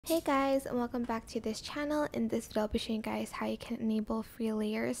Hey guys, and welcome back to this channel. In this video I'll be showing you guys how you can enable free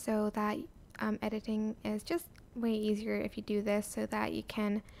layers so that editing is just way easier if you do this, so that you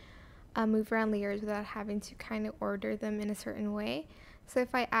can move around layers without having to kind of order them in a certain way. So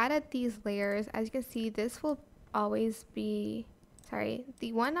if I added these layers, as you can see, this will always be,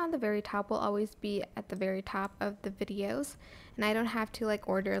 the one on the very top will always be at the very top of the videos, and I don't have to like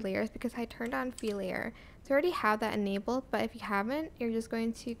order layers because I turned on free layer. So I already have that enabled, but if you haven't, you're just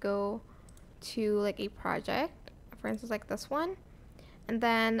going to go to like a project, for instance like this one, and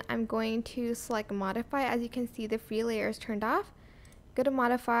then I'm going to select modify. As you can see, the free layer is turned off. Go to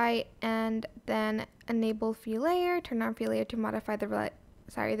modify and then enable free layer, turn on free layer to modify the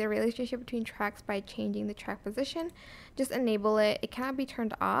relationship between tracks by changing the track position. Just enable it. It cannot be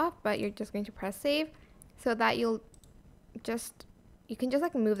turned off, but you're just going to press save so that you can just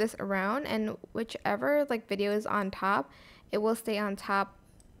like move this around, and whichever like video is on top, it will stay on top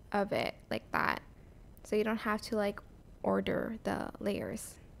of it like that. So you don't have to like order the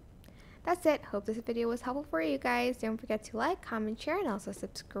layers. That's it. Hope this video was helpful for you guys. Don't forget to like, comment, share, and also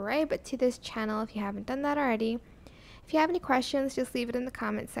subscribe to this channel if you haven't done that already. If you have any questions, just leave it in the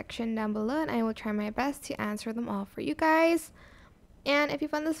comment section down below, and I will try my best to answer them all for you guys. And if you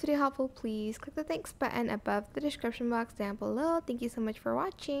found this video helpful, please click the thanks button above the description box down below. Thank you so much for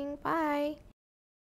watching. Bye!